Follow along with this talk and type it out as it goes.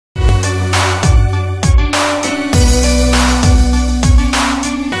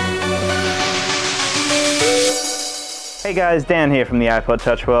Hey guys, Dan here from the iPod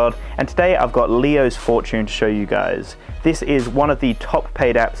Touch World, and today I've got Leo's Fortune to show you guys. This is one of the top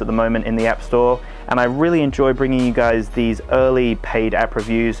paid apps at the moment in the App Store, and I really enjoy bringing you guys these early paid app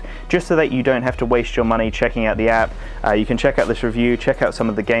reviews just so that you don't have to waste your money checking out the app. You can check out this review, check out some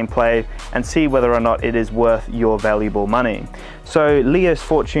of the gameplay, and see whether or not it is worth your valuable money. So Leo's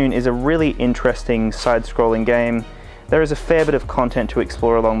Fortune is a really interesting side-scrolling game. There is a fair bit of content to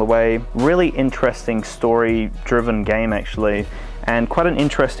explore along the way. Really interesting story-driven game actually, and quite an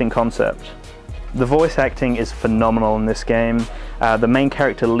interesting concept. The voice acting is phenomenal in this game. The main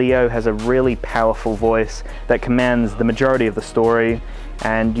character Leo has a really powerful voice that commands the majority of the story,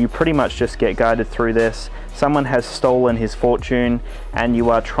 and you pretty much just get guided through this. Someone has stolen his fortune and you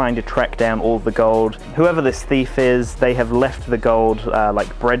are trying to track down all the gold. Whoever this thief is, they have left the gold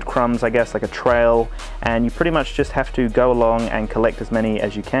like breadcrumbs, I guess, like a trail, and you pretty much just have to go along and collect as many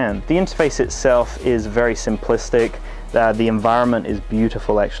as you can. The interface itself is very simplistic. The environment is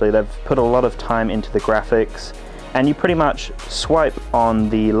beautiful actually. They've put a lot of time into the graphics, and you pretty much swipe on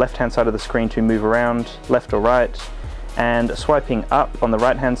the left hand side of the screen to move around, left or right, and swiping up on the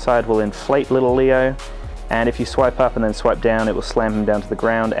right hand side will inflate little Leo, and if you swipe up and then swipe down, it will slam him down to the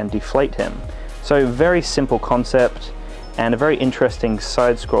ground and deflate him. So very simple concept and a very interesting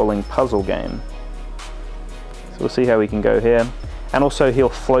side-scrolling puzzle game. So we'll see how we can go here. And also he'll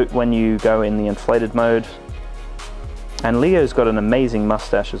float when you go in the inflated mode. And Leo's got an amazing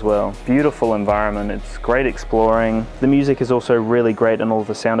mustache as well. Beautiful environment, it's great exploring. The music is also really great and all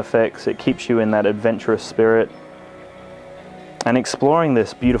the sound effects. It keeps you in that adventurous spirit. And exploring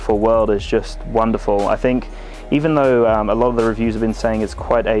this beautiful world is just wonderful. I think even though a lot of the reviews have been saying it's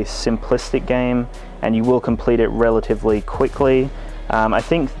quite a simplistic game and you will complete it relatively quickly, I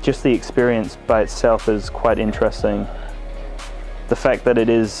think just the experience by itself is quite interesting. The fact that it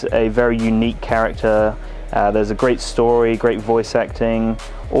is a very unique character, there's a great story, great voice acting,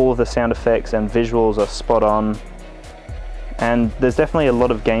 all of the sound effects and visuals are spot on. And there's definitely a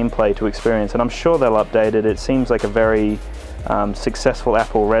lot of gameplay to experience, and I'm sure they'll update it. It seems like a very successful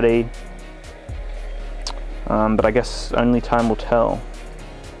app already, but I guess only time will tell.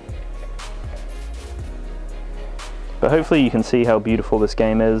 But hopefully you can see how beautiful this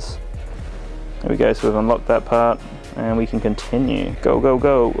game is. There we go, so we've unlocked that part, and we can continue. Go, go,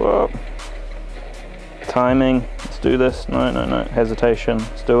 go! Whoa. Timing, let's do this. No, no, no, hesitation,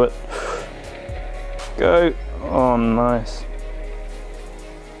 let's do it. Go! Oh, nice.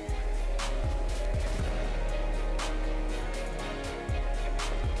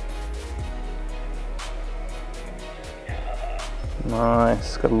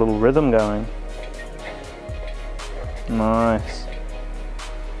 Nice, got a little rhythm going. Nice.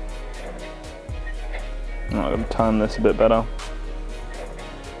 Oh, I've got to time this a bit better.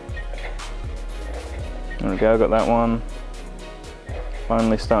 There we go, got that one.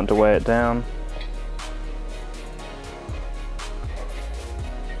 Finally starting to weigh it down.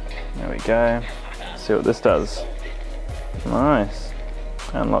 There we go. Let's see what this does. Nice.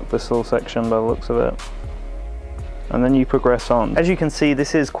 Unlock this little section by the looks of it. And then you progress on. As you can see,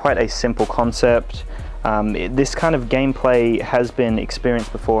 this is quite a simple concept. This kind of gameplay has been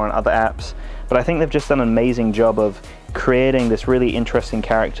experienced before on other apps, but I think they've just done an amazing job of creating this really interesting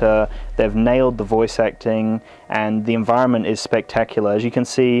character. They've nailed the voice acting, and the environment is spectacular. As you can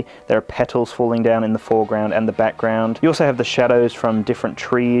see, there are petals falling down in the foreground and the background. You also have the shadows from different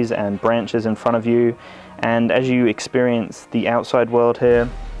trees and branches in front of you, and as you experience the outside world here,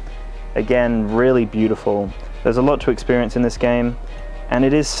 again, really beautiful. There's a lot to experience in this game, and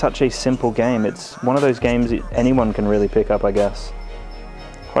it is such a simple game. It's one of those games that anyone can really pick up, I guess.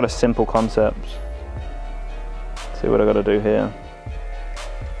 Quite a simple concept. Let's see what I got to do here.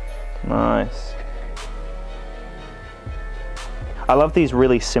 Nice. I love these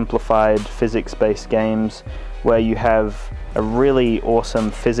really simplified physics-based games where you have a really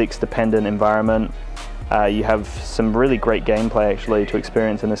awesome physics-dependent environment. You have some really great gameplay actually to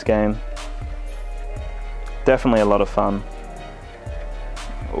experience in this game. Definitely a lot of fun.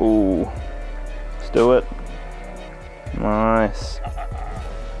 Ooh, let's do it. Nice.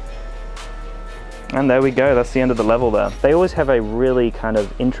 And there we go, that's the end of the level there. They always have a really kind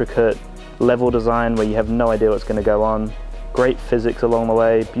of intricate level design where you have no idea what's going to go on. Great physics along the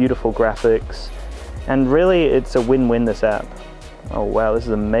way, beautiful graphics, and really it's a win-win, this app. Oh wow, this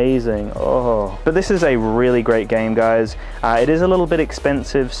is amazing. Oh, but this is a really great game, guys. It is a little bit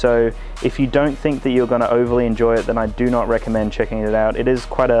expensive, so if you don't think that you're going to overly enjoy it, then I do not recommend checking it out. It is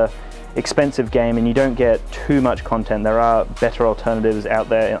quite a expensive game and you don't get too much content. There are better alternatives out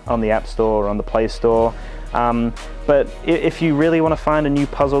there on the App Store or on the Play Store. But if you really want to find a new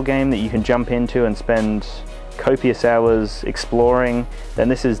puzzle game that you can jump into and spend copious hours exploring, then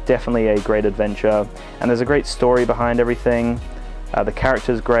this is definitely a great adventure. And there's a great story behind everything. The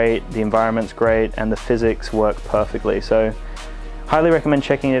character's great, the environment's great, and the physics work perfectly. So highly recommend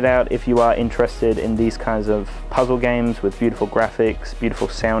checking it out if you are interested in these kinds of puzzle games with beautiful graphics, beautiful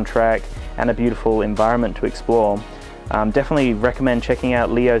soundtrack, and a beautiful environment to explore. Definitely recommend checking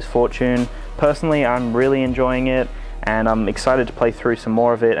out Leo's Fortune. Personally, I'm really enjoying it, and I'm excited to play through some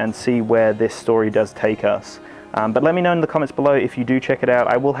more of it and see where this story does take us. But let me know in the comments below if you do check it out.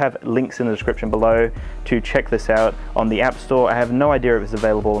 I will have links in the description below to check this out on the App Store. I have no idea if it's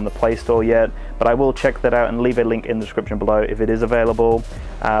available in the Play Store yet, but I will check that out and leave a link in the description below if it is available.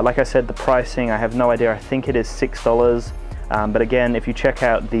 Like I said, the pricing, I have no idea. I think it is $6. But again, if you check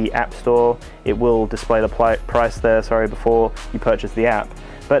out the App Store, it will display the price there, before you purchase the app.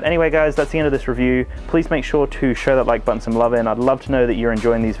 But anyway guys, that's the end of this review. Please make sure to show that like button some love in. I'd love to know that you're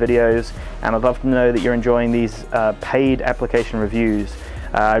enjoying these videos, and I'd love to know that you're enjoying these paid application reviews.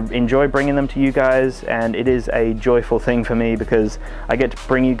 I enjoy bringing them to you guys, and it is a joyful thing for me because I get to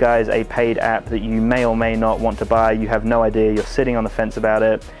bring you guys a paid app that you may or may not want to buy. You have no idea, you're sitting on the fence about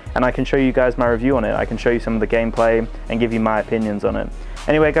it, and I can show you guys my review on it. I can show you some of the gameplay and give you my opinions on it.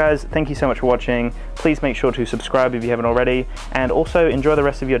 Anyway guys, thank you so much for watching. Please make sure to subscribe if you haven't already, and also enjoy the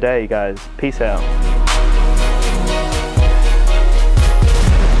rest of your day guys. Peace out.